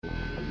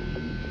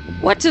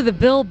What do the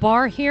Bill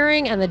Barr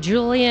hearing and the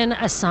Julian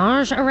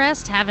Assange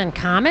arrest have in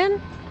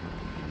common?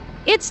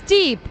 It's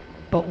deep,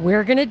 but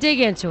we're going to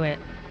dig into it.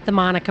 The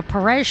Monica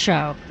Perez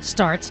Show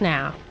starts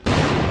now.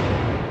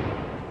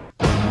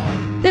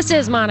 This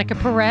is Monica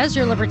Perez,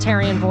 your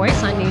libertarian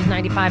voice on News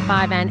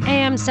 95.5 and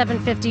AM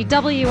 750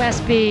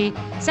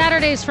 WSB.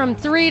 Saturdays from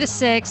 3 to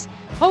 6.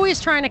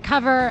 Always trying to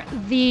cover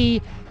the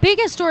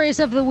biggest stories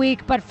of the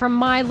week, but from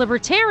my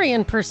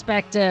libertarian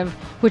perspective,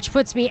 which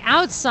puts me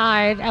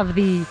outside of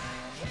the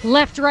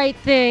left-right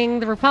thing,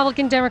 the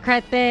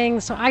Republican-Democrat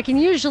thing, so I can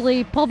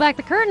usually pull back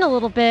the curtain a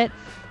little bit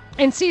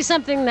and see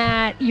something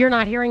that you're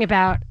not hearing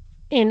about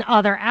in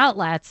other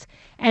outlets.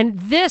 And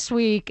this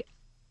week,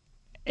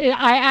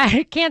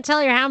 I can't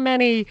tell you how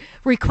many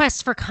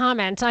requests for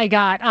comment I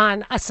got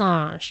on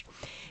Assange.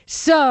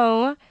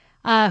 So,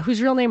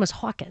 whose real name was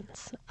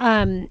Hawkins.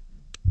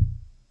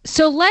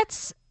 So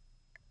let's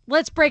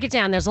break it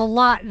down. There's a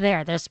lot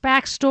there. There's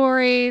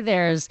backstory,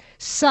 there's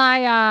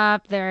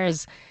psyop,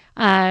 there's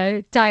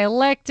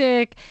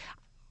dialectic.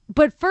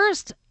 But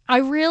first,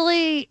 I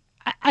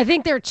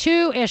think there are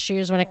two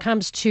issues when it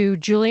comes to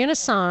Julian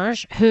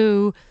Assange,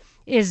 who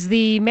is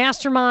the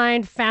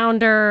mastermind,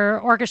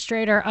 founder,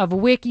 orchestrator of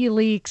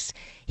WikiLeaks.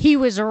 He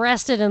was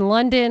arrested in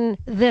London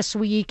this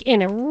week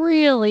in a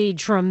really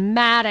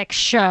dramatic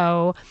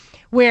show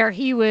where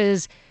he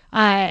was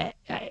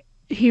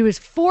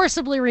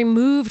forcibly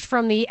removed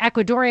from the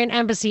Ecuadorian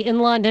embassy in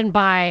London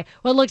by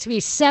what looked to be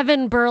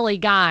 7 burly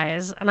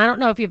guys. And I don't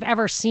know if you've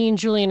ever seen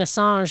Julian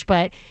Assange,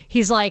 but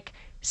he's like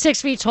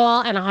 6 feet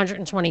tall and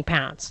 120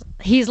 pounds.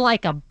 He's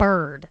like a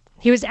bird.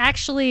 He was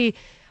actually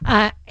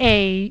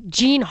a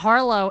Jean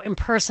Harlow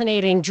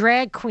impersonating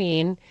drag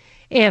queen,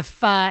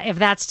 if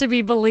that's to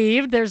be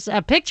believed. There's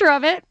a picture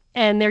of it,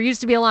 and there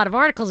used to be a lot of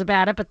articles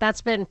about it, but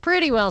that's been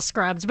pretty well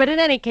scrubbed. But in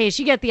any case,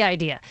 you get the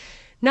idea.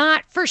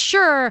 Not for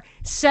sure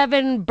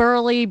 7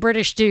 burly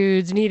British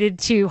dudes needed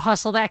to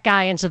hustle that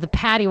guy into the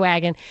paddy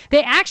wagon.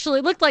 They actually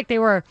looked like they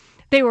were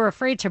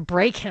afraid to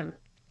break him,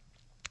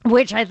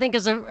 which I think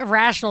is a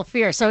rational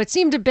fear. So it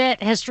seemed a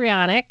bit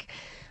histrionic,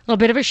 a little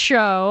bit of a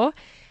show.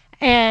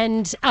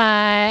 And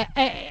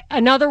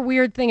another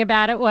weird thing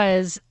about it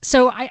was,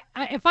 so I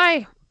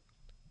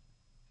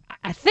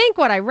think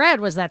what I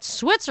read was that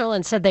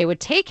Switzerland said they would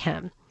take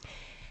him.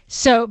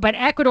 So, but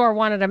Ecuador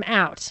wanted him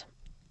out.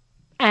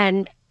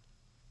 And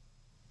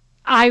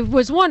I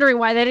was wondering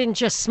why they didn't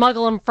just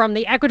smuggle him from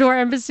the Ecuador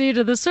embassy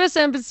to the Swiss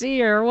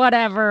embassy or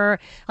whatever.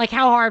 Like,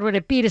 how hard would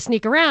it be to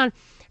sneak around?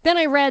 Then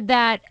I read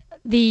that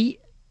the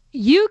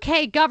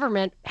UK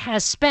government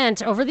has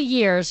spent over the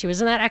years, he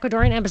was in that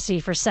Ecuadorian embassy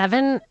for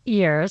 7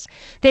 years,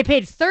 they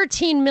paid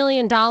 $13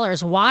 million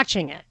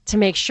watching it to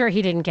make sure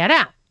he didn't get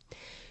out.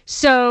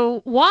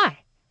 So why?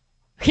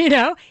 You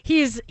know,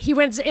 he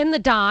went in the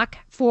dock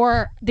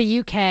for the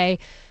UK.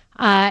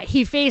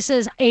 He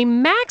faces a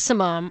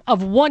maximum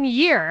of 1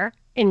 year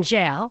in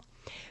jail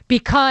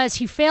because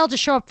he failed to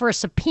show up for a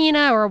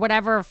subpoena or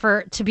whatever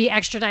to be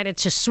extradited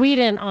to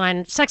Sweden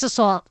on sex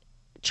assault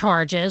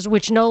charges,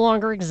 which no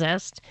longer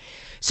exist.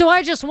 So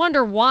I just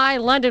wonder why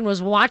London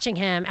was watching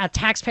him at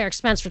taxpayer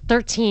expense for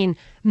 13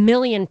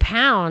 million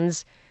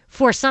pounds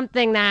for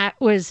something that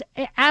was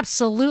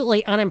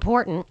absolutely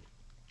unimportant,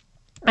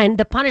 and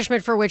the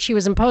punishment for which he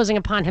was imposing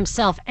upon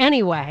himself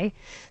anyway.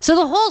 So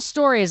the whole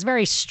story is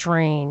very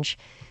strange.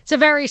 It's a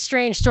very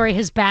strange story.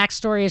 His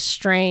backstory is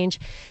strange.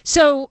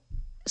 So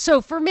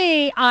for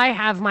me, I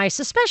have my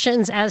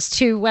suspicions as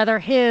to whether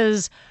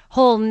his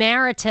whole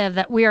narrative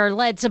that we are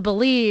led to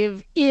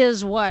believe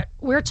is what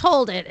we're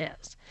told it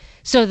is.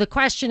 So the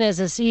question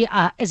is he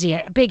a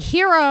big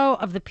hero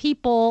of the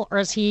people, or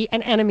is he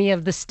an enemy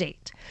of the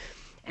state?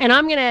 And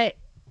I'm going to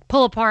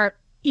pull apart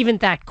even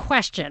that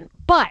question.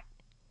 But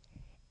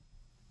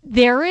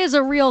there is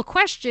a real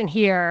question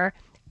here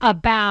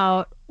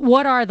about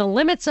what are the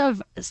limits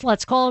of,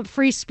 let's call it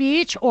free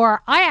speech,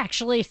 or I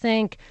actually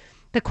think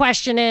the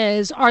question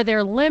is, are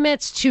there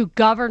limits to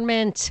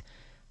government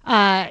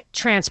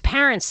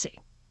transparency?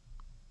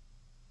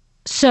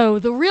 So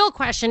the real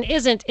question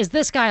isn't, is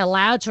this guy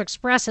allowed to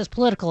express his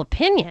political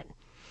opinion?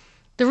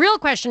 The real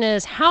question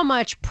is, how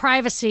much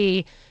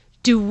privacy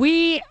do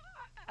we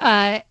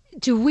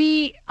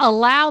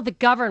allow the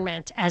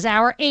government as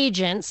our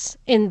agents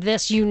in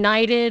this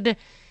united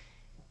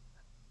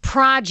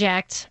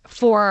project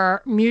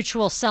for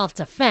mutual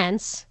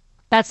self-defense?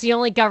 That's the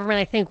only government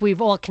I think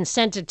we've all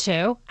consented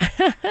to.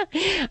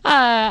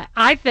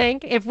 I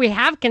think if we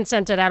have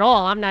consented at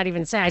all, I'm not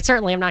even saying, I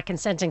certainly am not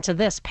consenting to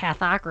this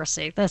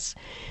pathocracy, this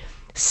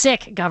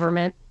sick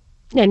government.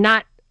 And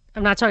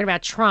I'm not talking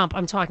about Trump.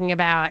 I'm talking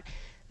about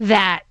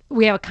that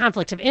we have a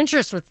conflict of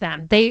interest with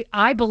them.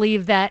 I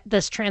believe that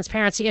this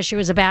transparency issue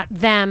is about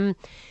them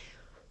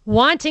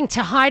wanting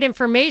to hide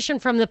information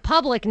from the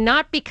public,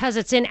 not because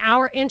it's in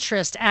our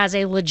interest as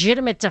a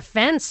legitimate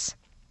defense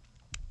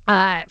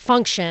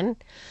function,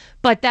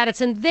 but that it's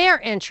in their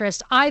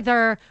interest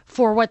either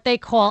for what they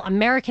call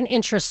American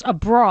interests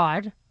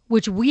abroad,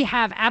 which we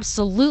have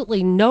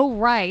absolutely no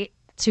right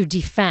to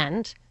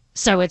defend.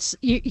 So it's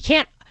you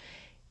can't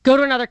go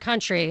to another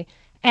country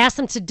ask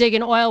them to dig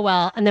an oil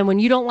well, and then when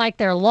you don't like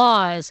their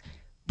laws,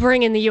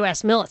 bring in the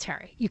U.S.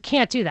 military. You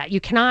can't do that. You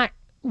cannot.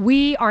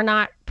 We are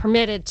not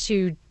permitted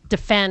to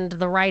defend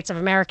the rights of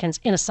Americans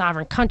in a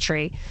sovereign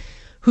country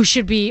who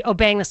should be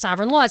obeying the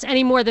sovereign laws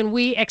any more than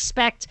we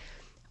expect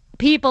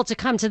people to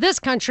come to this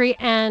country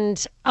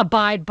and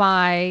abide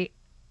by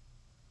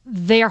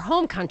their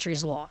home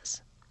country's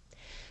laws.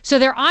 So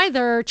they're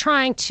either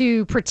trying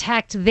to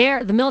protect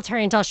the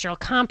military-industrial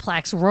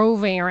complex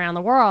roving around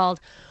the world,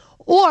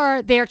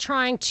 or they're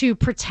trying to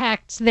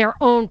protect their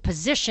own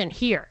position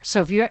here.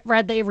 So if you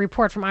read the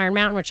report from Iron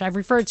Mountain, which I've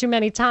referred to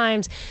many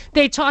times,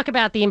 they talk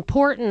about the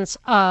importance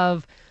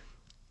of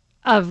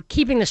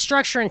keeping the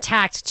structure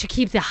intact to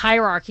keep the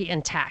hierarchy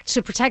intact,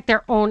 to protect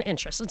their own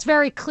interests. It's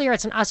very clear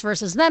it's an us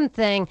versus them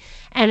thing,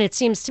 and it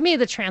seems to me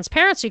the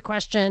transparency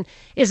question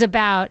is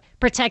about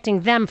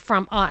protecting them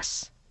from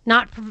us,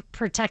 not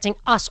protecting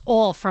us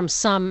all from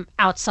some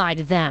outside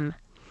them.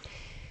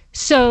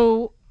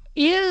 So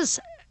is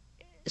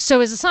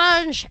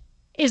Assange,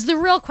 is the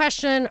real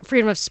question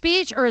freedom of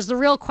speech, or is the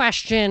real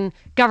question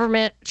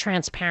government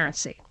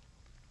transparency?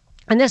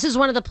 And this is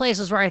one of the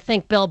places where I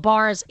think Bill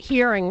Barr's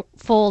hearing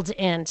folds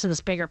into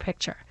this bigger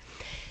picture.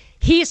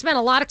 He spent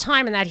a lot of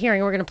time in that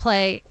hearing. We're going to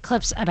play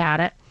clips about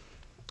it.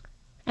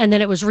 And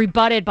then it was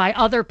rebutted by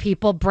other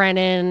people,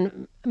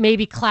 Brennan,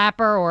 maybe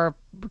Clapper, or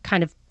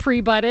kind of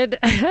pre-butted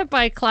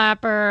by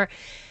Clapper,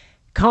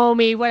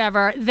 Comey,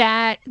 whatever,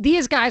 that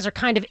these guys are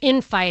kind of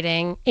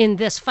infighting in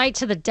this fight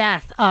to the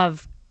death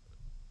of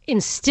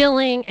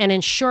instilling and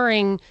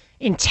ensuring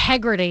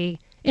integrity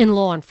in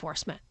law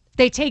enforcement.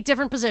 They take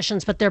different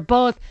positions, but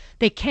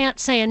they can't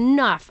say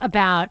enough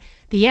about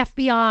the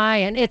FBI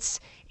and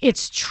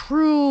its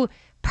true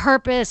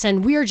purpose.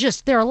 And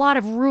there are a lot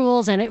of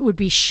rules, and it would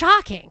be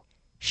shocking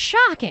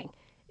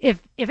if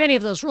any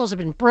of those rules have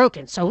been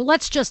broken. So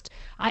let's just,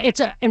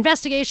 it's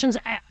investigations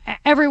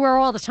everywhere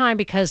all the time,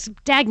 because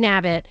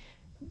dagnabbit,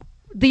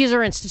 these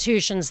are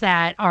institutions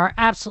that are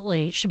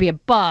absolutely should be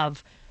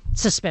above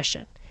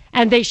suspicion.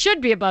 And they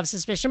should be above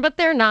suspicion, but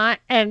they're not.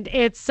 And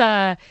it's,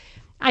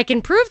 I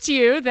can prove to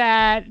you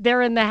that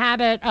they're in the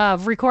habit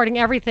of recording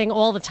everything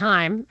all the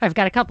time. I've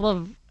got a couple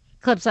of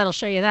clips that'll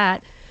show you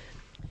that.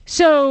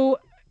 So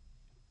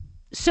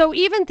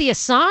even the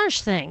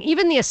Assange thing,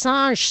 even the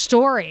Assange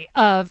story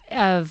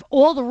of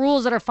all the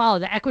rules that are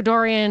followed, the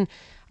Ecuadorian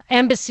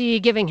embassy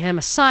giving him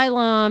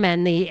asylum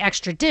and the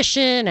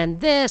extradition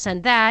and this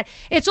and that,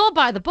 it's all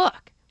by the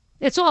book.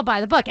 It's all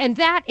by the book. And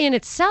that in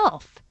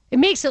itself, it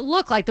makes it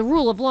look like the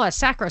rule of law is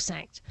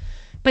sacrosanct.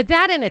 But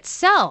that in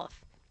itself,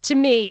 to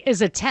me,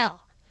 is a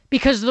tell,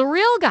 because the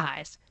real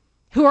guys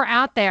who are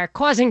out there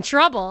causing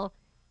trouble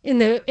in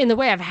the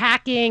way of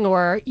hacking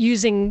or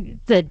using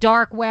the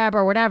dark web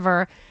or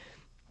whatever,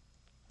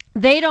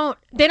 they don't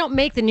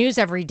make the news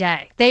every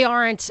day. They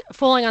aren't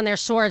falling on their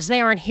swords.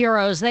 They aren't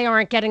heroes. They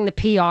aren't getting the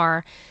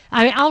PR.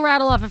 I mean, I'll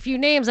rattle off a few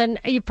names, and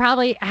you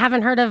probably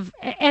haven't heard of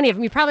any of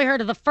them. You probably heard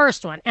of the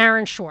first one,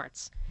 Aaron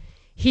Schwartz.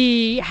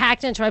 He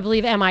hacked into, I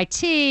believe,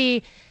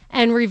 MIT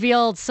and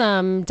revealed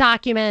some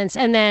documents,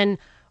 and then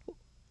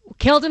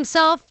killed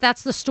himself.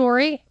 That's the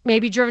story.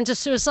 Maybe driven to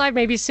suicide,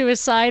 maybe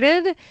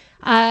suicided.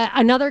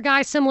 Another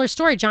guy, similar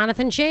story,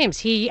 Jonathan James.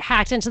 He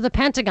hacked into the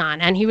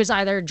Pentagon, and he was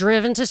either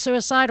driven to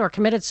suicide or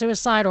committed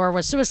suicide or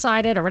was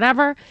suicided or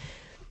whatever.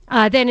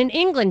 Then in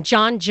England,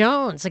 John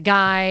Jones, a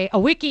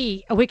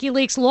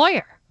WikiLeaks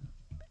lawyer,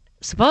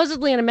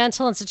 supposedly in a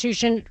mental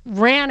institution,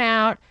 ran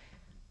out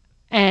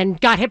and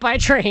got hit by a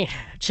train.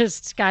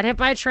 Just got hit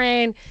by a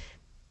train.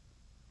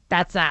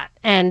 That's that.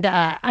 And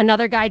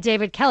another guy,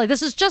 David Kelly.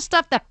 This is just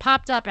stuff that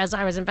popped up as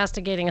I was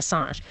investigating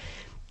Assange.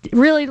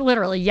 Really,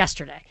 literally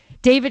yesterday.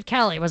 David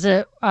Kelly was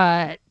a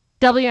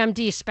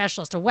WMD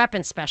specialist, a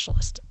weapons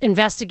specialist,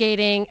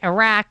 investigating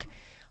Iraq,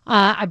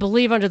 I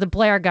believe under the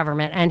Blair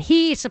government. And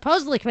he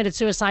supposedly committed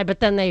suicide, but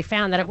then they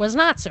found that it was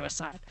not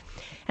suicide.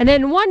 And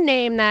then one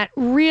name that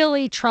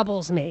really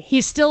troubles me,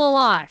 he's still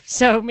alive,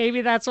 so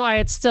maybe that's why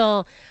it's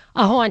still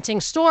a haunting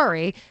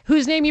story,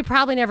 whose name you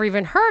probably never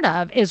even heard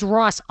of, is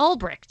Ross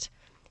Ulbricht.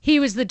 He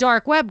was the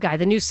dark web guy,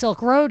 the new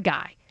Silk Road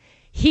guy.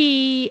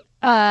 He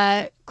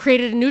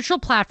created a neutral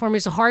platform.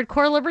 He's a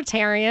hardcore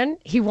libertarian.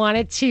 He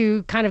wanted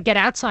to kind of get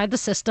outside the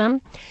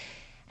system.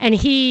 And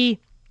he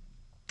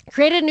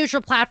created a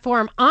neutral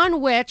platform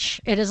on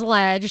which, it is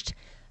alleged,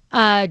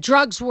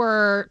 drugs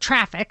were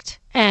trafficked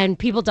and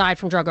people died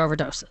from drug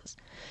overdoses.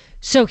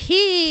 So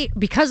he,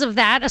 because of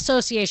that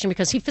association,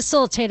 because he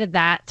facilitated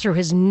that through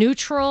his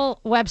neutral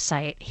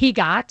website, he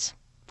got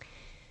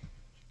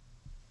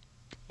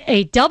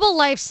a double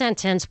life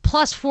sentence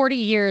plus 40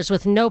 years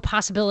with no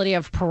possibility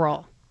of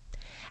parole.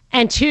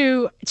 And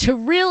to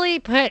really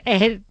put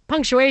a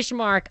punctuation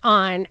mark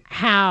on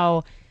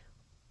how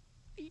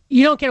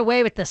you don't get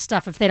away with this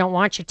stuff if they don't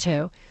want you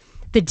to,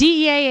 the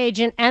DEA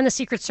agent and the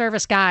Secret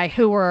Service guy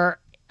who were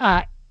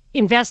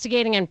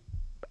investigating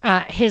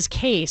his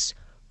case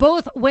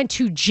both went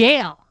to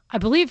jail, I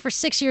believe for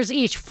 6 years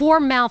each, for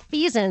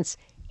malfeasance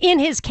in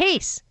his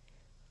case,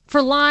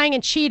 for lying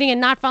and cheating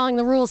and not following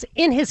the rules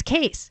in his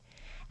case.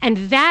 And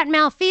that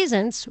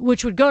malfeasance,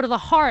 which would go to the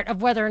heart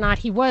of whether or not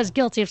he was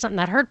guilty of something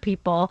that hurt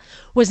people,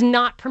 was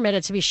not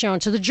permitted to be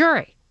shown to the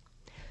jury.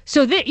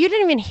 So you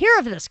didn't even hear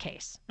of this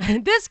case.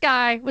 This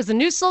guy was the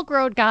New Silk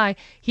Road guy.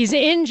 He's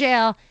in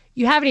jail.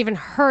 You haven't even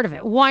heard of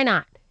it. Why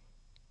not?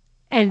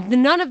 And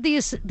none of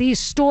these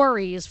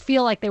stories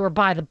feel like they were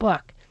by the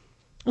book.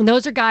 And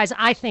those are guys,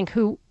 I think,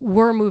 who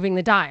were moving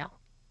the dial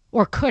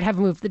or could have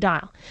moved the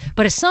dial.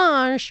 But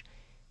Assange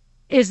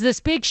is this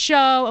big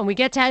show, and we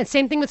get to have,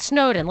 same thing with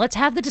Snowden. Let's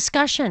have the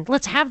discussion.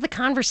 Let's have the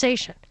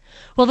conversation.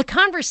 Well, the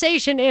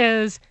conversation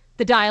is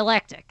the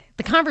dialectic.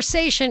 The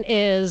conversation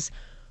is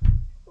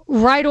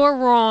right or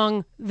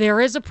wrong.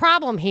 There is a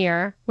problem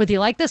here. Whether you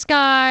like this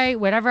guy,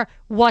 whatever,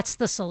 what's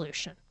the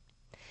solution?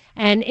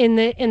 And in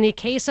the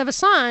case of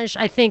Assange,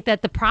 I think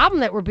that the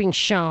problem that we're being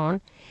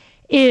shown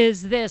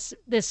is here's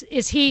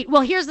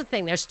the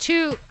thing. There's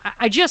two,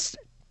 I just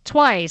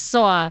twice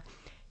saw,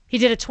 he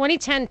did a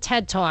 2010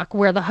 TED Talk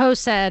where the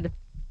host said,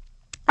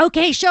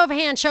 okay, show of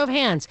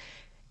hands,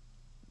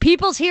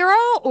 people's hero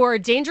or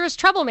dangerous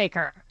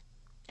troublemaker?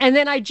 And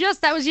then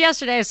that was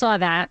yesterday, I saw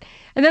that.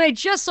 And then I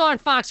just saw on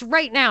Fox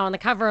right now on the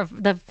cover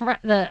of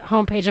the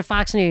homepage of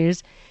Fox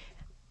News,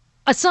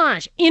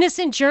 Assange,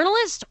 innocent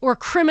journalist or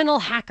criminal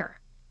hacker?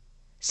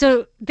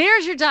 So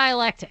there's your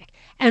dialectic.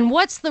 And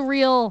what's the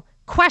real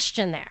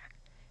question there?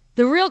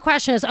 The real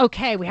question is,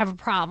 okay, we have a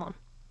problem.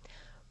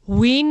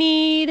 We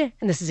need,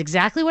 and this is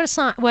exactly what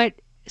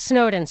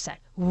Snowden said,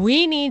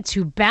 we need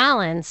to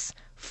balance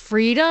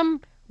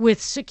freedom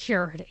with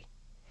security.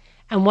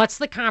 And what's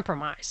the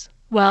compromise?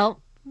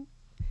 Well,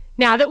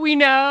 now that we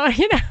know,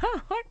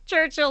 what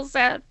Churchill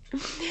said.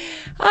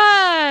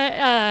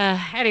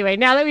 Anyway,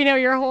 now that we know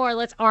you're a whore,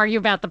 let's argue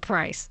about the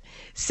price.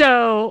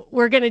 So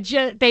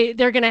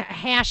they're gonna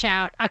hash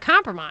out a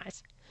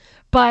compromise.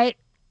 But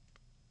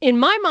in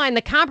my mind,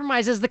 the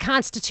compromise is the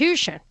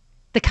Constitution.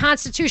 The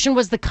Constitution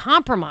was the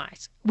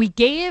compromise. We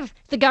gave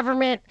the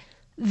government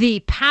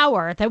the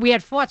power that we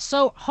had fought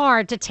so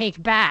hard to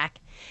take back.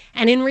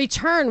 And in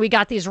return, we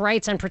got these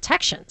rights and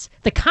protections.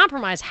 The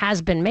compromise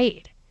has been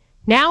made.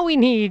 Now we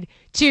need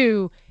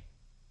to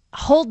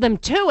hold them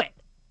to it.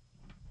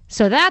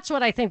 So that's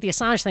what I think the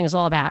Assange thing is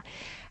all about.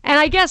 And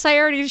I guess I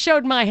already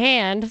showed my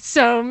hand,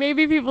 so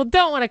maybe people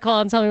don't want to call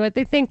and tell me what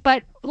they think,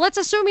 but let's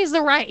assume he is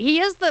the right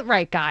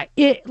guy.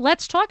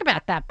 Let's talk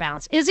about that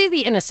balance. Is he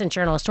the innocent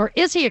journalist, or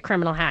is he a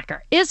criminal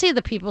hacker? Is he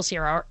the people's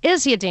hero, or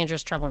is he a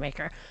dangerous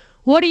troublemaker?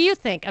 What do you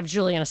think of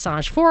Julian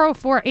Assange?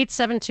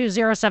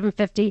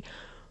 404-872-0750,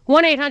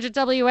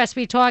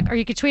 1-800-WSB-TALK, or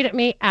you can tweet at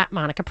me at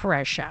Monica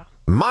Perez Show.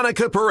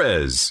 Monica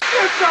Perez.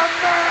 It's a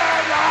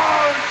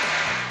madhouse!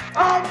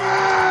 A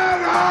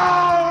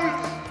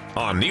madhouse!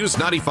 On News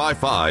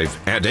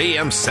 95.5 and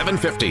AM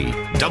 750,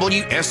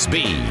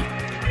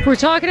 WSB. We're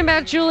talking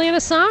about Julian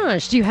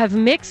Assange. Do you have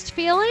mixed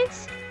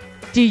feelings?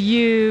 Do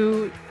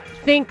you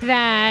think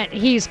that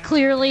he's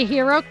clearly a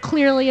hero,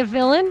 clearly a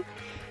villain?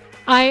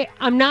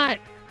 I'm not,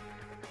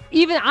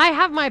 even I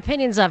have my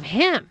opinions of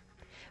him,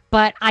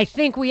 but I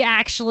think we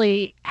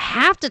actually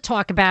have to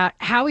talk about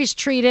how he's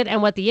treated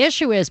and what the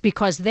issue is,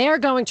 because they're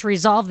going to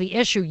resolve the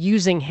issue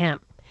using him.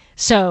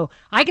 So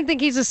I can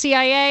think he's a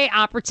CIA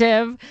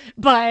operative,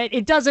 but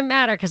it doesn't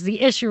matter because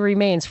the issue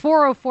remains.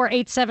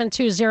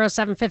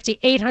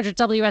 404-872-0750,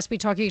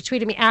 800-WSB-TALK. You can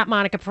tweet at me at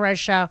Monica Perez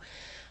Show.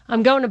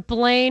 I'm going to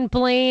Blaine.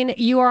 Blaine,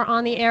 you are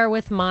on the air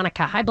with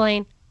Monica. Hi,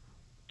 Blaine.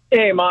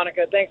 Hey,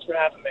 Monica. Thanks for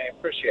having me.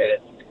 Appreciate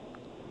it.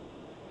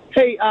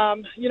 Hey,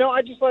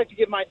 I'd just like to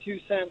give my 2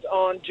 cents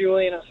on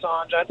Julian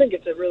Assange. I think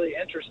it's a really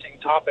interesting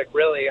topic,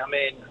 really. I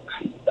mean,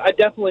 I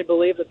definitely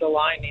believe that the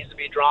line needs to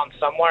be drawn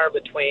somewhere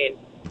between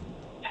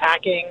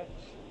hacking,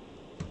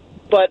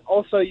 but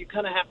also you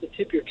kind of have to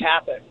tip your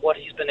cap at what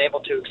he's been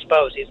able to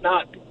expose. He's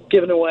not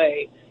giving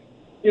away,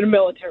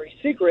 military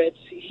secrets.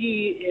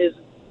 He is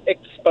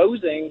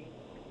exposing,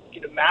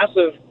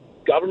 massive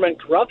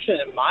government corruption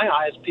in my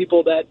eyes.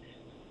 People that,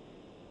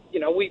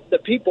 the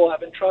people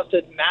have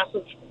entrusted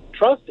massive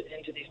trust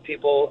into these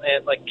people,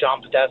 and like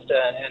John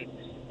Podesta and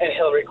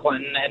Hillary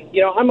Clinton. And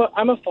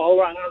I'm a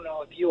follower. I don't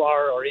know if you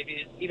are, or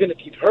even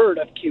if you've heard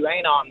of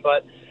QAnon,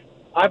 but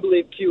I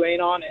believe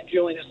QAnon and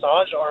Julian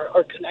Assange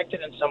are connected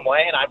in some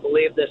way, and I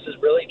believe this is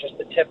really just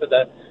the tip of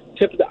the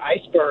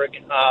iceberg.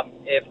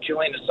 If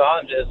Julian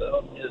Assange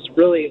is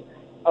really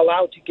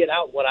allowed to get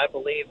out what I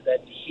believe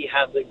that he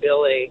has the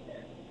ability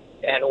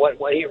and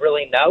what he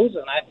really knows,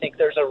 and I think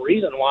there's a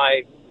reason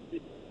why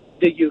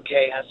the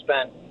UK has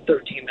spent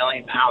 £13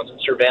 million in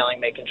surveilling,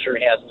 making sure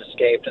he hasn't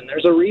escaped, and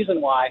there's a reason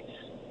why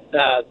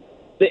the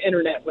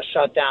internet was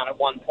shut down at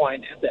one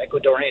point at the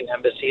Ecuadorian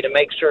embassy to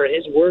make sure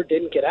his word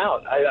didn't get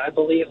out. I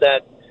believe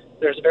that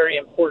there's very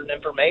important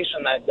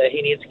information that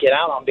he needs to get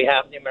out on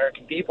behalf of the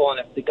American people, and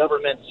if the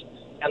governments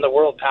and the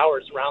world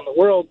powers around the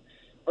world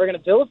are going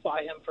to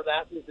vilify him for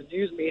that through the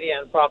news media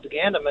and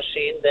propaganda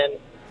machine, then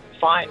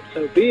fine,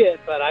 so be it.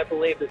 But I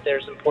believe that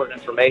there's important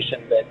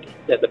information that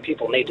the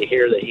people need to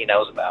hear that he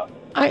knows about.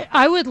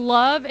 I would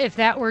love if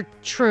that were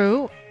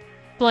true,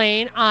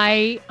 Blaine.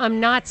 I'm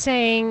not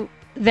saying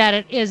that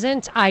it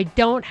isn't. I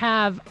don't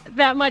have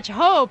that much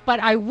hope, but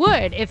I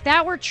would. If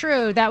that were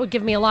true, that would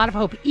give me a lot of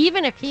hope,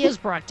 even if he is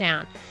brought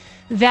down,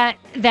 that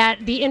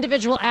the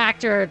individual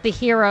actor, the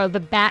hero, the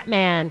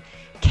Batman,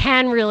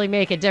 can really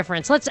make a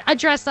difference. Let's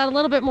address that a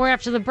little bit more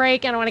after the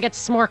break, and I want to get to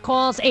some more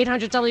calls.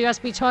 800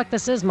 WSB Talk.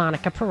 This is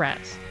Monica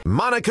Perez.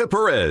 Monica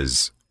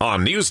Perez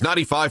on News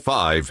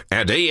 95.5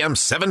 and AM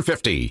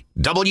 750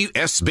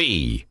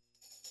 WSB.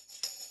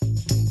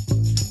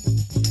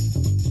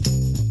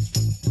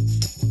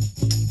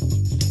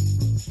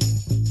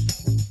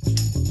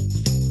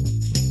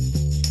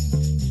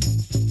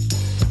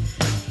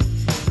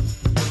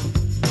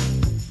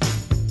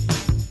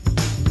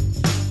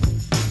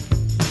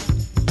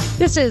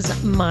 This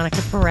is Monica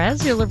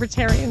Perez, your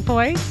libertarian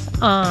voice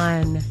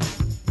on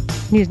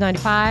News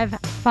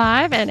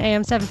 95.5 and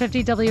AM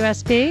 750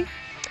 WSB.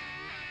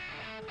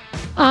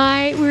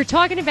 We were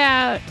talking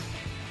about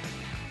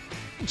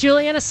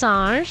Julian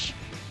Assange.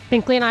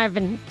 Binkley and I have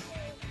been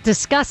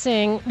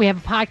discussing, we have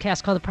a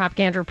podcast called The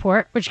Propaganda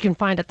Report, which you can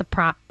find at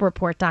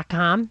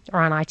thepropreport.com or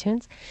on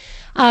iTunes.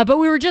 But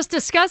we were just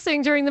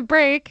discussing during the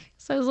break,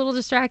 so I was a little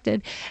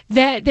distracted,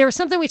 that there was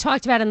something we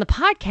talked about in the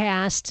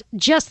podcast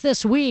just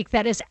this week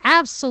that is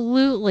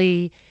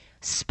absolutely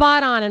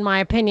spot on, in my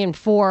opinion,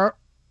 for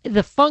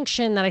the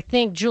function that I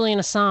think Julian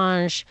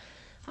Assange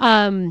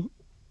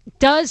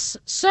does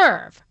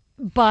serve.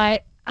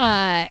 But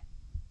I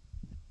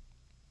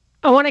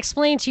want to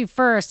explain to you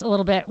first a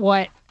little bit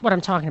what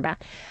I'm talking about.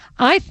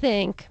 I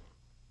think,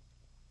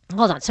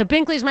 hold on. So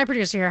Binkley's my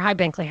producer here. Hi,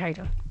 Binkley. How you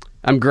doing?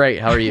 I'm great.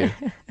 How are you?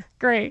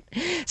 Great.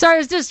 Sorry, I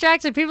was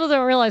distracted. People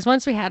don't realize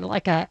once we had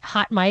like a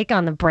hot mic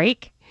on the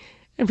break,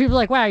 and people are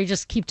like, wow, you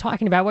just keep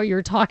talking about what you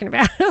were talking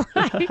about.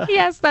 Like,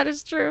 yes, that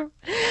is true.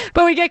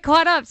 But we get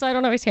caught up, so I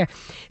don't always hear.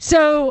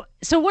 So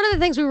one of the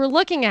things we were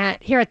looking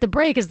at here at the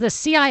break is the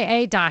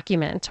CIA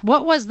document.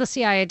 What was the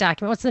CIA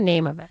document? What's the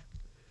name of it?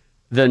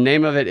 The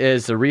name of it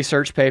is a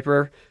research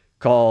paper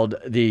called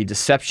The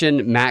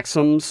Deception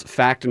Maxims,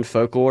 Fact and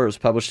Folklore. It was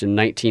published in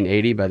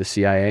 1980 by the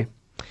CIA,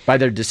 by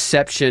their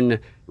deception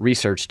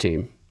research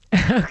team.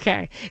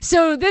 Okay.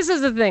 So this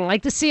is the thing.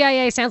 Like, the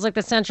CIA sounds like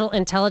the Central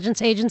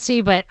Intelligence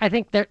Agency, but I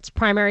think their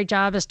primary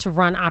job is to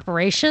run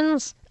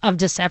operations of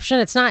deception.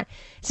 It's not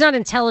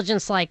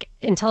intelligence, like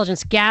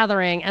intelligence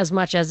gathering, as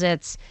much as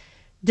it's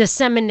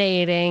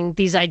disseminating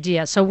these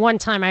ideas. So one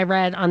time I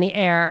read on the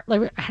air,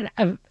 like,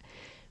 a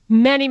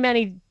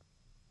many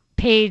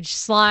page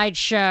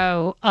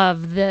slideshow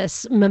of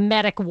this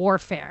mimetic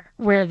warfare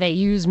where they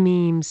use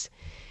memes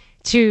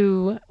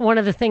to, one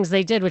of the things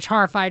they did, which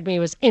horrified me,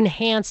 was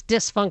enhance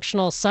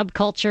dysfunctional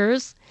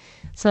subcultures.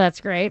 So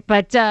that's great.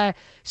 But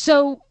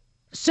so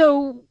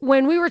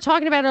when we were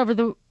talking about it over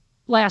the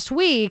last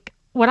week,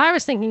 what I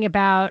was thinking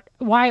about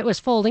why it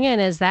was folding in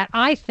is that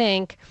I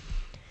think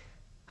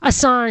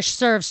Assange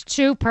serves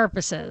two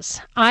purposes.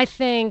 I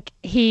think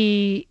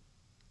the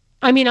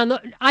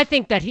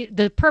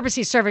purpose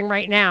he's serving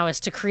right now is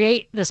to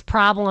create this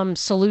problem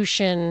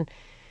solution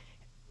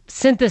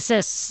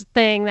synthesis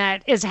thing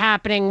that is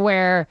happening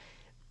where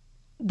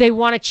they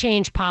want to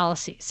change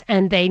policies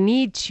and they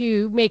need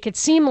to make it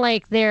seem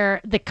like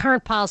the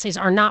current policies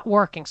are not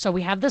working. So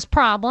we have this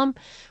problem.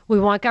 We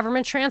want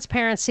government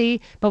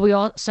transparency, but we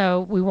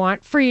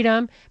want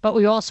freedom, but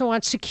we also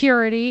want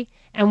security,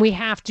 and we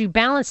have to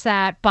balance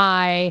that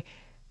by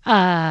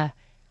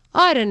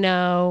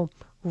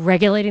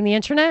regulating the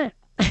internet.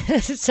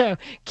 So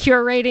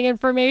curating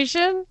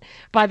information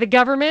by the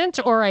government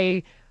or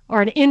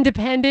an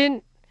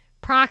independent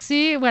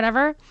proxy,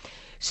 whatever.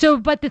 So,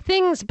 but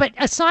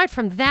aside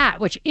from that,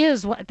 which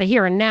is what the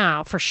here and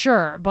now for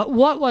sure, but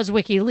what was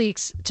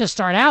WikiLeaks to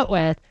start out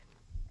with?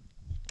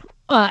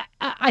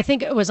 I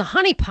think it was a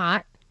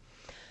honeypot,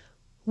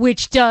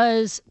 which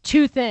does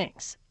two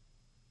things.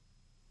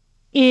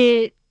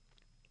 It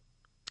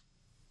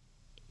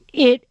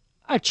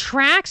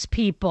attracts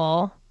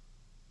people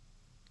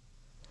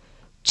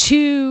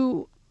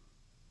to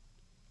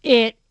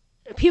it.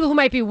 People who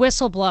might be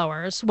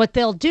whistleblowers, what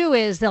they'll do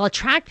is they'll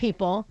attract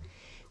people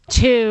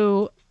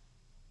to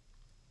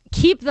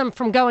keep them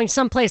from going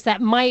someplace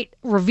that might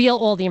reveal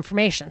all the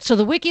information. So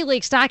the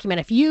WikiLeaks document,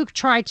 if you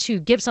try to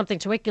give something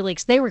to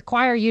WikiLeaks, they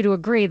require you to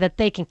agree that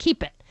they can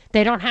keep it.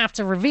 They don't have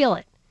to reveal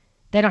it.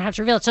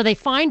 So they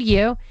find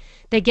you,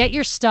 they get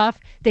your stuff,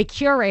 they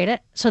curate it,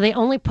 so they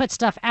only put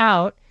stuff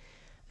out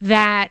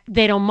that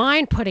they don't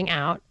mind putting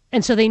out.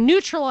 And so they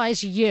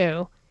neutralize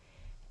you.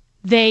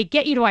 They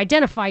get you to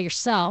identify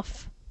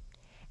yourself,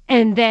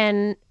 and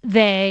then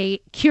they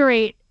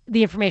curate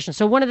the information.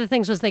 So one of the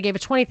things was they gave a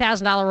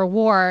 $20,000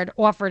 reward,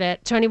 offered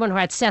it to anyone who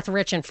had Seth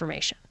Rich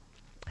information.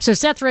 So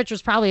Seth Rich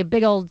was probably a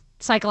big old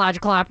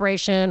psychological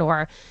operation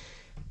or,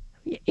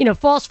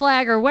 false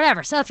flag or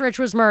whatever. Seth Rich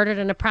was murdered,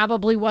 and it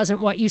probably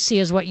wasn't what you see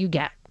is what you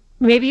get.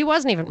 Maybe he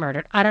wasn't even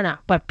murdered. I don't know.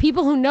 But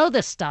people who know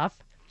this stuff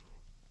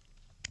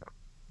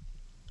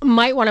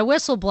might want to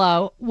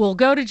whistleblow, will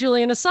go to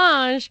Julian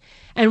Assange,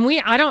 and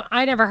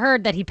I never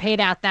heard that he paid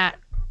out that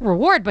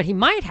reward, but he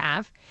might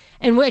have.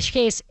 in which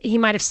case he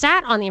might have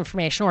sat on the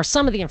information or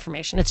some of the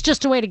information. It's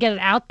just a way to get it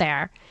out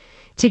there,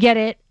 to get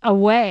it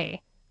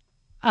away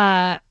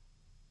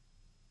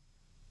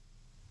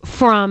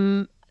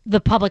from the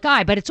public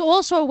eye. But it's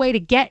also a way to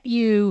get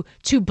you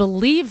to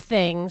believe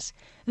things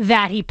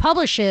that he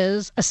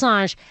publishes,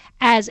 Assange,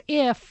 as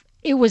if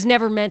it was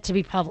never meant to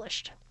be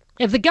published.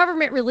 If the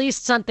government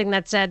released something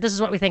that said, this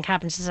is what we think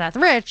happens to Seth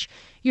Rich,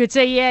 you would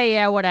say,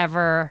 yeah,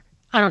 whatever.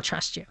 I don't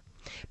trust you.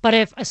 But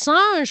if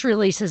Assange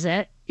releases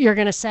it, you're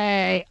going to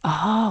say,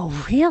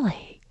 oh,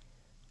 really?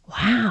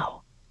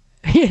 Wow.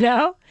 You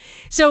know?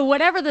 So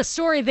whatever the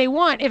story they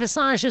want, if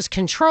Assange is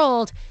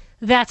controlled,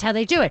 that's how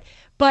they do it.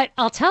 But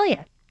I'll tell you,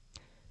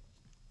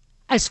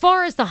 as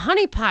far as the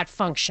honeypot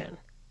function,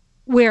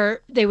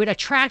 where they would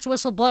attract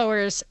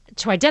whistleblowers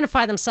to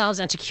identify themselves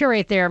and to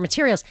curate their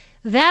materials,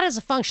 that is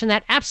a function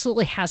that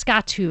absolutely has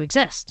got to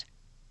exist.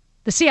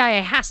 The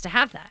CIA has to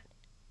have that.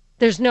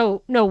 There's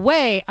no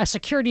way a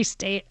security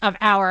state of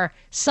our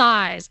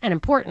size and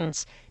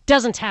importance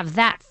doesn't have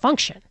that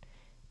function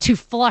to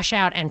flush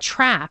out and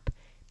trap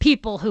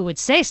people who would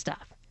say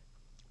stuff.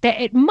 That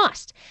it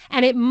must.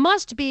 And it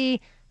must be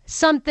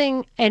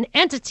something, an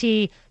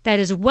entity that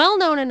is well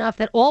known enough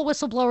that all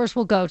whistleblowers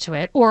will go to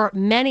it, or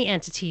many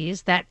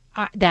entities that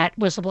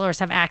whistleblowers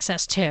have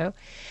access to.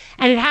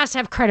 And it has to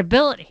have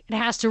credibility. It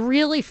has to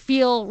really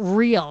feel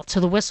real to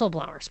the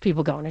whistleblowers.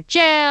 People going to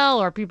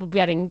jail or people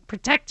getting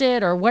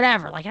protected or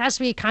whatever. Like, it has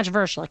to be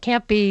controversial. It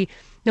can't be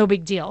no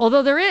big deal.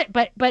 Although there is,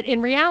 but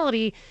in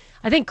reality,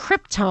 I think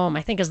Cryptome,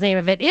 I think is the name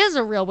of it, is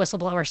a real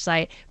whistleblower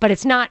site, but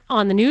it's not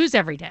on the news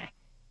every day.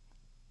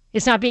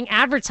 It's not being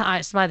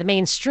advertised by the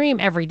mainstream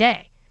every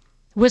day.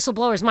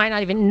 Whistleblowers might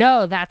not even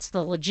know that's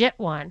the legit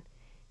one.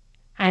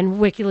 And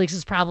WikiLeaks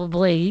is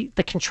probably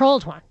the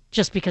controlled one,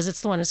 just because it's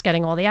the one that's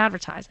getting all the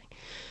advertising.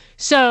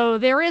 So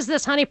there is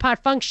this honeypot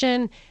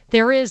function.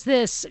 There is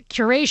this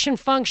curation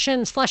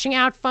function, fleshing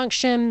out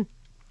function,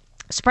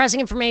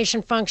 suppressing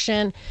information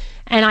function.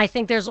 And I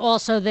think there's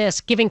also this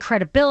giving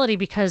credibility,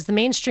 because the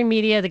mainstream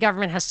media, the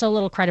government has so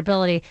little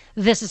credibility.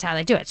 This is how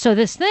they do it. So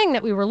this thing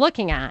that we were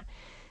looking at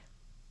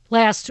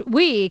last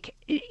week,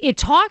 it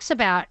talks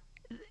about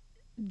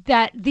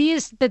that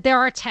there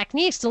are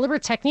techniques,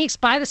 deliberate techniques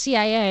by the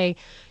CIA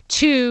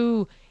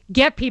to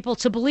get people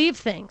to believe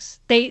things.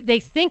 They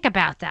think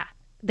about that.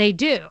 They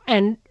do.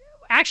 And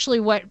actually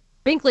what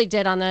Binkley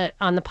did on the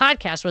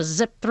podcast was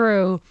zip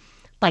through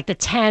like the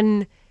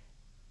 10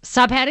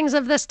 subheadings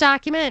of this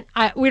document.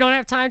 We don't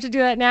have time to do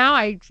that now.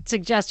 I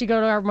suggest you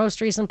go to our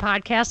most recent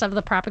podcast of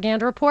the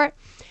Propaganda Report.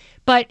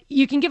 But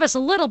you can give us a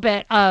little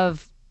bit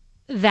of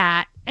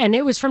that. And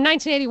it was from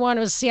 1981. It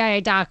was a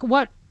CIA doc.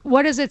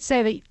 What does it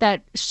say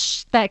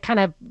that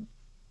kind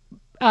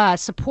of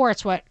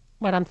supports what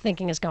I'm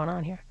thinking is going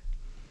on here?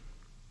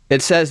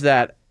 It says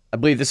that, I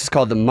believe this is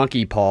called the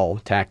monkey paw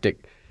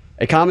tactic.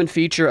 A common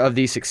feature of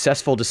the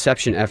successful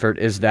deception effort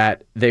is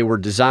that they were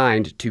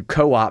designed to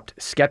co-opt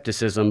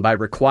skepticism by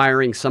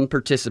requiring some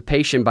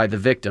participation by the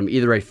victim,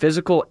 either a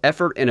physical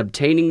effort in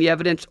obtaining the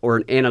evidence or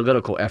an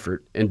analytical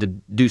effort in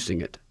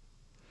deducing it.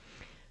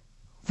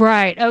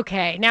 Right.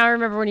 Okay. Now I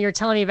remember when you were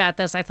telling me about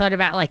this, I thought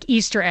about like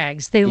Easter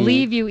eggs. They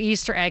leave you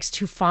Easter eggs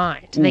to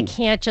find. They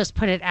can't just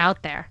put it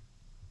out there.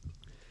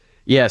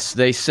 Yes.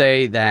 They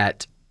say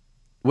that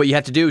what you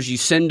have to do is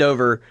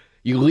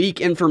you leak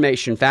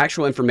information,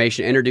 factual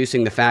information,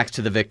 introducing the facts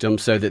to the victim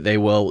so that they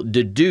will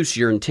deduce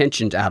your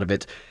intentions out of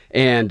it.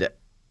 And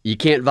you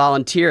can't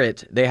volunteer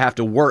it. They have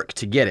to work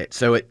to get it.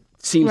 So it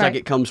seems like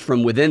it comes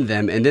from within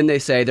them. And then they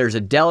say there's a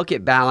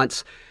delicate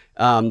balance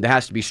that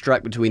has to be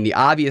struck between the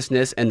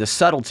obviousness and the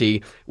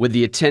subtlety, with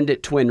the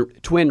attendant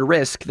twin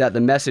risk that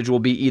the message will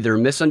be either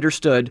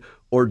misunderstood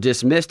or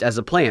dismissed as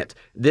a plant.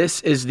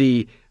 This is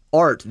the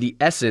art, the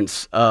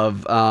essence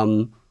of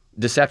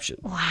deception.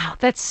 Wow,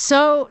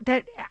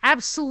 that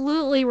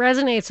absolutely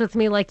resonates with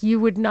me like you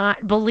would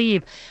not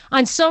believe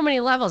on so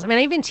many levels. I mean,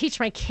 I even teach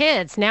my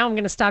kids. Now I'm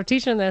going to stop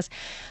teaching this.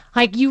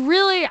 Like,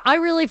 I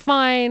really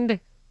find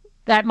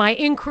that my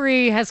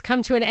inquiry has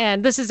come to an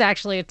end. This is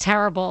actually a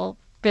terrible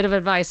bit of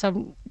advice.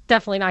 I'm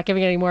definitely not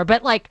giving it anymore.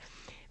 But like,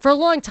 for a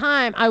long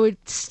time, I would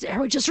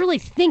just really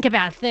think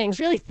about things,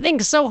 really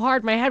think so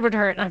hard my head would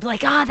hurt. And I'd be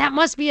like, that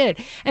must be it.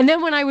 And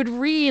then when I would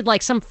read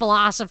like some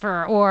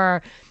philosopher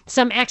or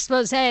some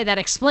expose that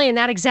explained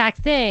that exact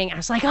thing, I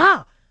was like,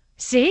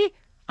 see,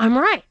 I'm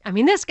right. I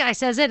mean, this guy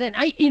says it, and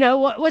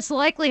what's the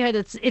likelihood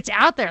it's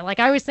out there? Like,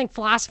 I always think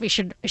philosophy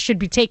should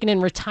be taken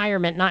in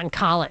retirement, not in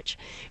college,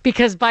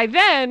 because by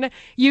then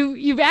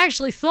you've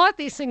actually thought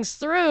these things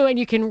through, and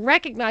you can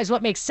recognize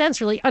what makes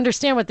sense, really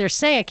understand what they're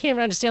saying. I can't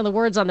even understand the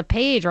words on the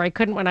page, or I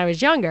couldn't when I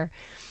was younger.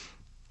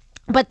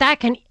 But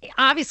that can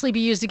obviously be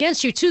used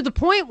against you to the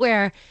point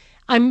where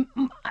I'm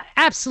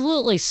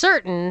absolutely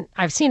certain,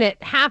 I've seen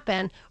it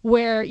happen,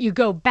 where you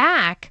go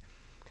back,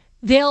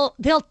 they'll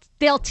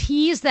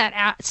tease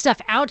that stuff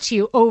out to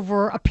you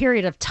over a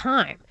period of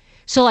time.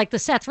 So like the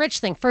Seth Rich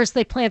thing, first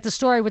they plant the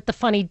story with the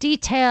funny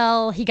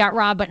detail, he got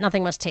robbed but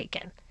nothing was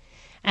taken.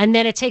 And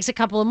then it takes a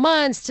couple of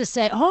months to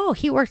say, oh,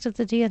 he worked at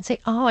the DNC.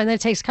 Oh, and then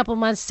it takes a couple of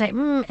months to say,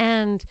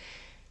 and,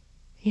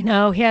 he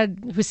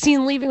was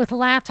seen leaving with a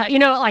laptop.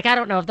 I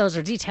don't know if those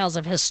are details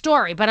of his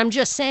story, but I'm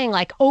just saying,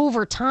 like,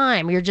 over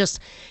time,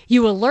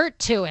 you alert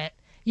to it.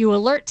 You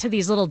alert to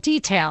these little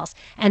details,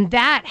 and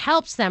that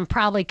helps them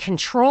probably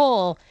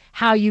control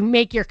how you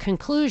make your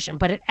conclusion,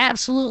 but it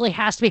absolutely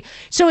has to be.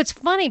 So it's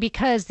funny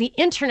because the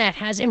internet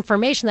has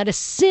information that is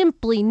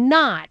simply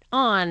not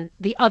on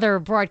the other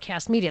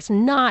broadcast media. It's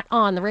not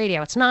on the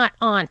radio. It's not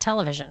on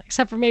television,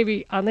 except for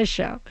maybe on this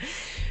show.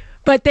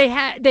 But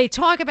they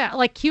talk about,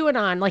 like,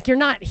 QAnon, like, you're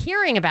not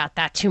hearing about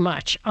that too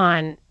much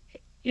on,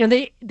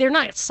 they're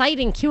not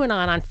citing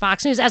QAnon on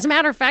Fox News. As a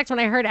matter of fact, when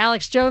I heard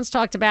Alex Jones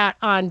talked about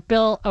on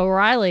Bill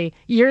O'Reilly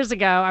years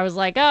ago, I was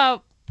like,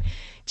 oh,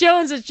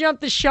 Jones has jumped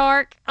the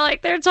shark.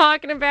 Like, they're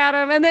talking about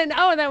him. And then,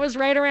 that was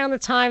right around the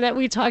time that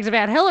we talked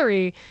about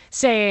Hillary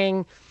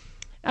saying,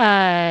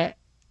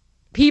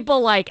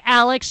 people like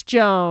Alex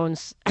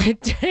Jones,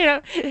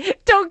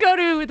 don't go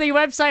to the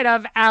website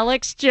of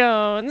Alex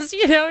Jones,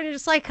 and you're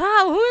just like,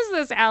 oh, who is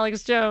this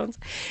Alex Jones?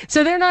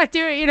 So they're not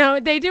doing,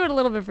 they do it a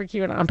little bit for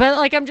QAnon. But,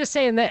 like, I'm just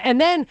saying that,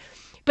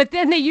 but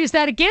then they use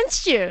that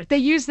against you. They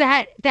use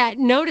that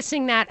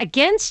noticing that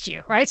against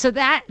you, right? So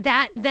that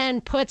then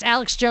puts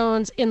Alex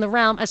Jones in the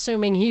realm,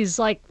 assuming he's,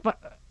 like,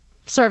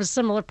 serves a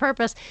similar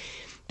purpose,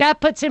 that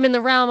puts him in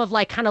the realm of,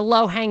 like, kind of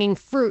low-hanging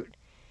fruit.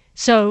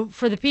 So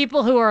for the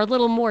people who are a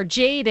little more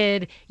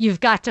jaded,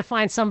 you've got to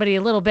find somebody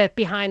a little bit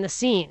behind the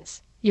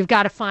scenes. You've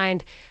got to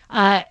find,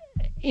 and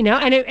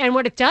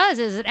what it does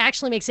is it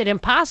actually makes it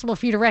impossible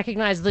for you to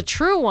recognize the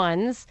true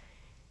ones.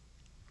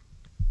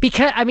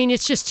 Because,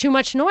 it's just too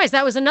much noise.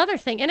 That was another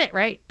thing in it,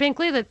 right,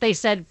 Binkley, that they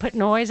said put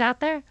noise out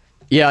there?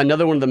 Yeah,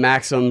 another one of the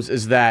maxims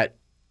is that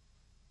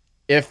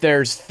if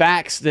there's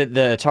facts that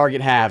the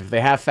target have, if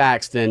they have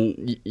facts,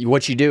 then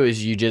what you do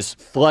is you just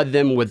flood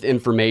them with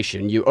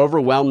information. You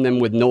overwhelm them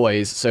with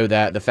noise so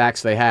that the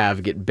facts they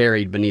have get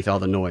buried beneath all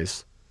the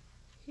noise.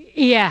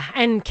 Yeah,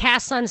 and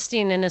Cass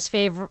Sunstein in his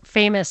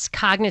famous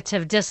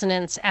cognitive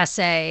dissonance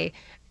essay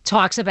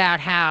talks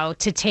about how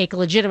to take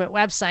legitimate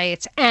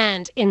websites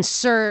and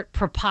insert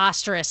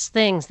preposterous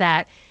things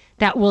that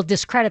will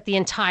discredit the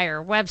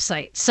entire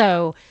website.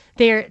 So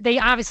they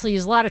obviously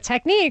use a lot of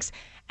techniques.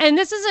 And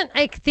this isn't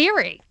a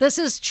theory. This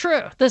is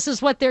true. This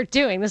is what they're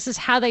doing. This is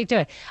how they do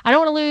it. I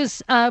don't want to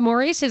lose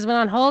Maurice, who's been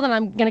on hold, and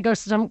I'm going to go to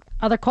some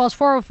other calls.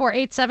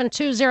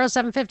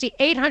 404-872-0750,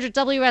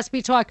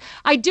 800-WSB Talk.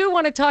 I do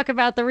want to talk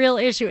about the real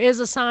issue. Is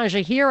Assange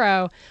a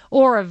hero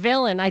or a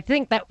villain? I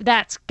think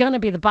that's going to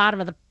be the bottom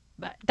of the...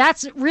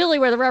 That's really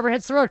where the rubber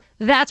hits the road.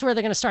 That's where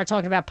they're going to start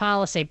talking about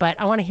policy. But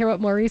I want to hear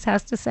what Maurice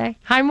has to say.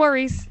 Hi,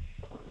 Maurice.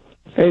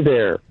 Hey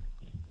there.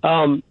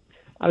 I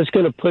was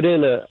going to put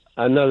in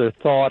another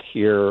thought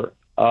here.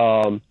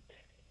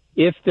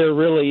 If there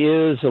really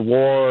is a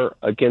war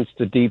against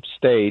the deep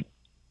state,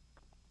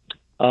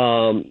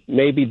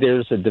 maybe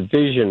there's a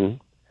division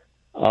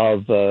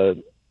of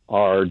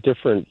our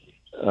different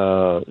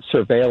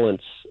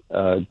surveillance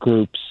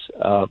groups.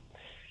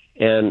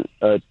 And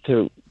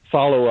to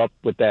follow up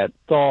with that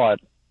thought,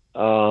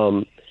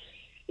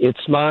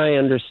 it's my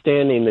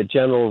understanding that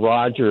General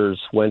Rogers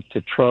went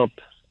to Trump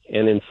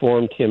and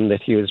informed him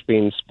that he was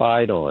being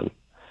spied on.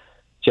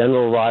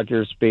 General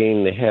Rogers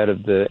being the head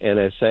of the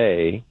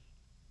NSA.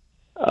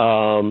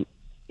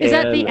 Is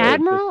that the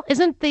admiral?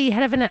 Isn't the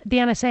head of the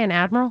NSA an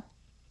admiral?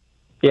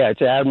 Yeah,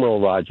 it's Admiral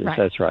Rogers. Right.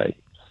 That's right.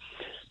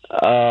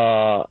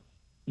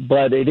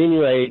 But at any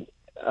rate,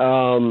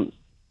 the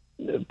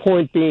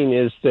point being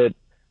is that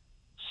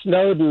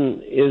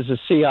Snowden is a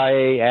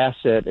CIA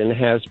asset and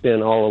has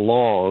been all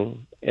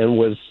along, and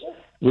was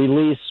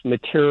released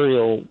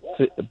material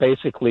to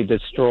basically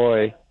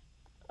destroy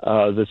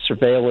the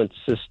surveillance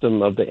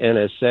system of the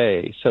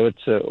NSA. So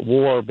it's a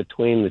war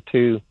between the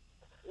two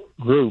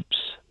groups.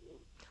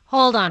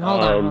 Hold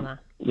on.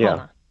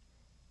 Yeah.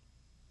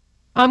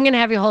 I'm going to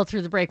have you hold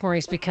through the break,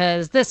 Maurice,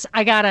 because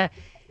I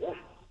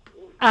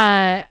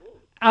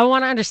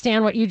want to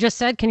understand what you just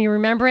said. Can you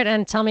remember it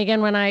and tell me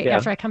again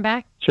after I come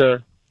back?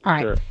 Sure. All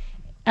right. Sure.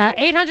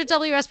 800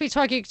 WSB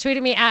Talk. You can tweet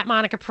at me at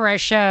Monica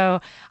Perez Show.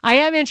 I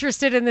am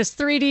interested in this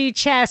 3D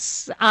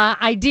chess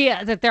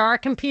idea that there are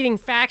competing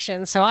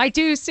factions. So I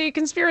do see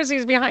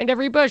conspiracies behind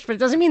every bush, but it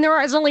doesn't mean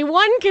there is only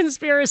one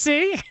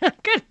conspiracy.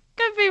 could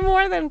be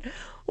more than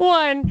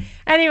one.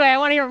 Anyway, I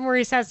want to hear what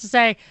Maurice has to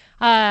say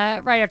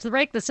right after the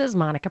break. This is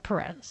Monica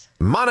Perez.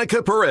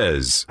 Monica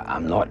Perez.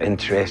 I'm not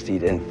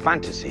interested in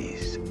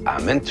fantasies.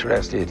 I'm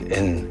interested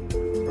in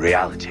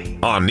reality.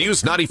 On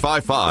News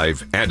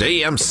 95.5 and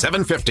AM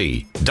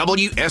 750,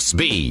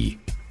 WSB.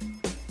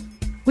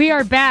 We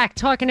are back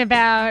talking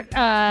about,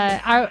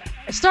 I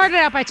started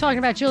out by talking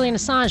about Julian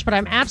Assange, but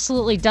I'm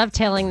absolutely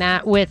dovetailing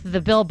that with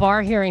the Bill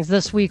Barr hearings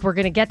this week. We're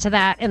going to get to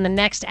that in the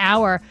next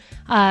hour.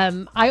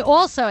 I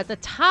also, at the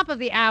top of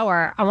the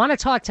hour, I want to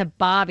talk to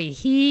Bobby.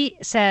 He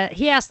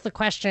asked the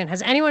question,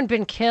 has anyone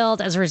been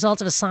killed as a result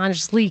of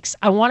Assange's leaks?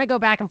 I want to go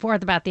back and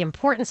forth about the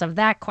importance of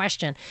that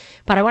question,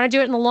 but I want to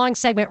do it in the long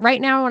segment. Right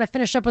now, I want to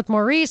finish up with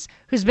Maurice,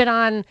 who's been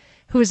on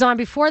who was on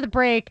before the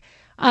break.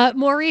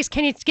 Maurice,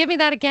 can you give me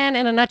that again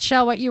in a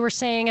nutshell, what you were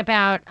saying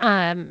about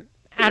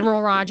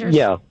Admiral Rogers?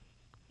 Yeah.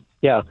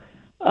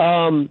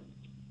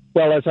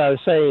 Well, as I was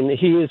saying,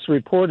 he is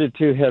reported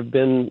to have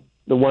been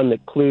the one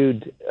that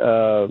clued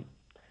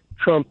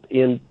Trump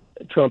in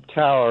Trump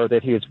Tower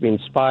that he was being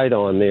spied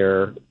on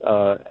there,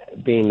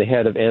 being the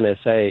head of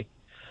NSA.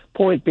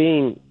 Point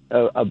being,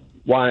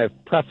 why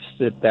I've prefaced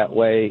it that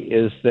way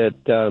is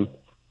that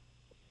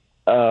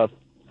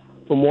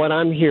from what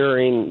I'm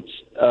hearing,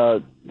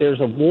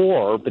 there's a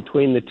war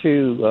between the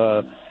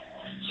two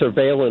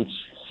surveillance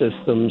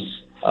systems,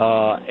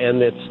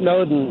 and that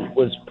Snowden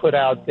was put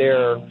out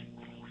there.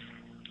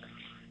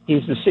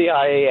 He's the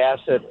CIA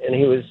asset, and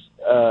he was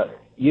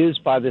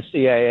used by the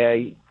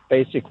CIA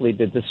basically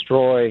to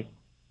destroy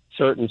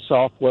certain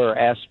software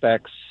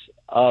aspects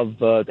of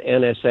the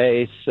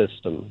NSA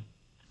system.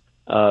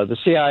 The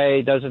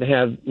CIA doesn't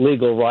have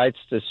legal rights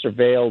to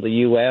surveil the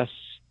U.S.,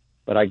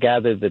 but I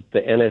gather that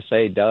the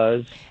NSA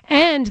does.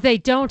 And they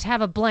don't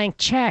have a blank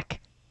check.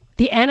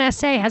 The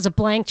NSA has a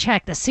blank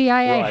check. The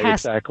CIA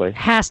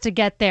has to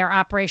get their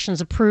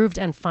operations approved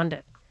and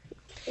funded.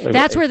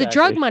 That's where the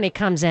drug money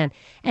comes in.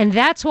 And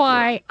that's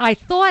why I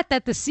thought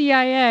that the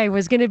CIA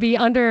was going to be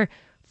under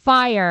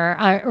fire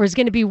or was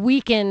going to be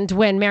weakened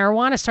when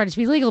marijuana started to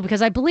be legal,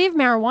 because I believe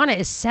marijuana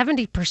is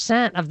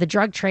 70% of the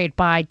drug trade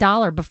by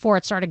dollar before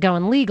it started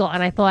going legal.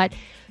 And I thought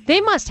they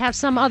must have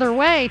some other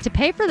way to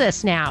pay for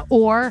this now,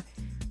 or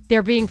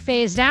they're being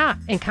phased out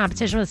in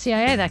competition with the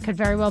CIA. That could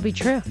very well be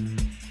true.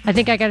 I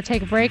think I got to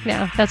take a break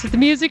now. That's what the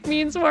music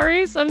means,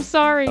 Maurice. I'm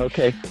sorry.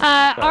 Okay.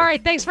 All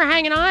right. Thanks for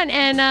hanging on.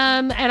 And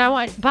I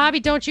want Bobby,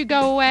 don't you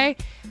go away.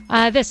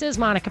 This is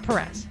Monica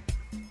Perez.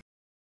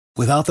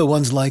 Without the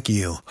ones like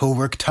you who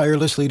work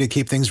tirelessly to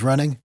keep things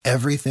running,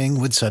 everything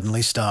would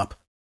suddenly stop.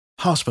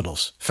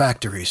 Hospitals,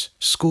 factories,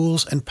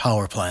 schools, and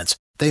power plants,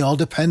 they all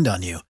depend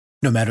on you.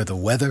 No matter the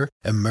weather,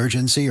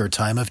 emergency, or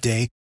time of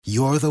day,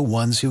 you're the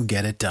ones who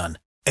get it done.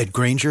 At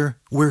Grainger,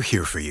 we're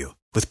here for you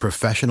with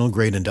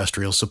professional-grade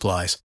industrial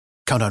supplies.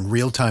 Count on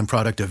real-time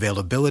product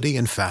availability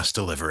and fast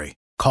delivery.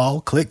 Call,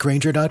 click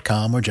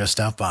Grainger.com, or just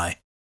stop by.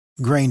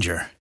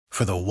 Grainger,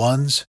 for the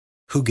ones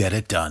who get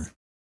it done.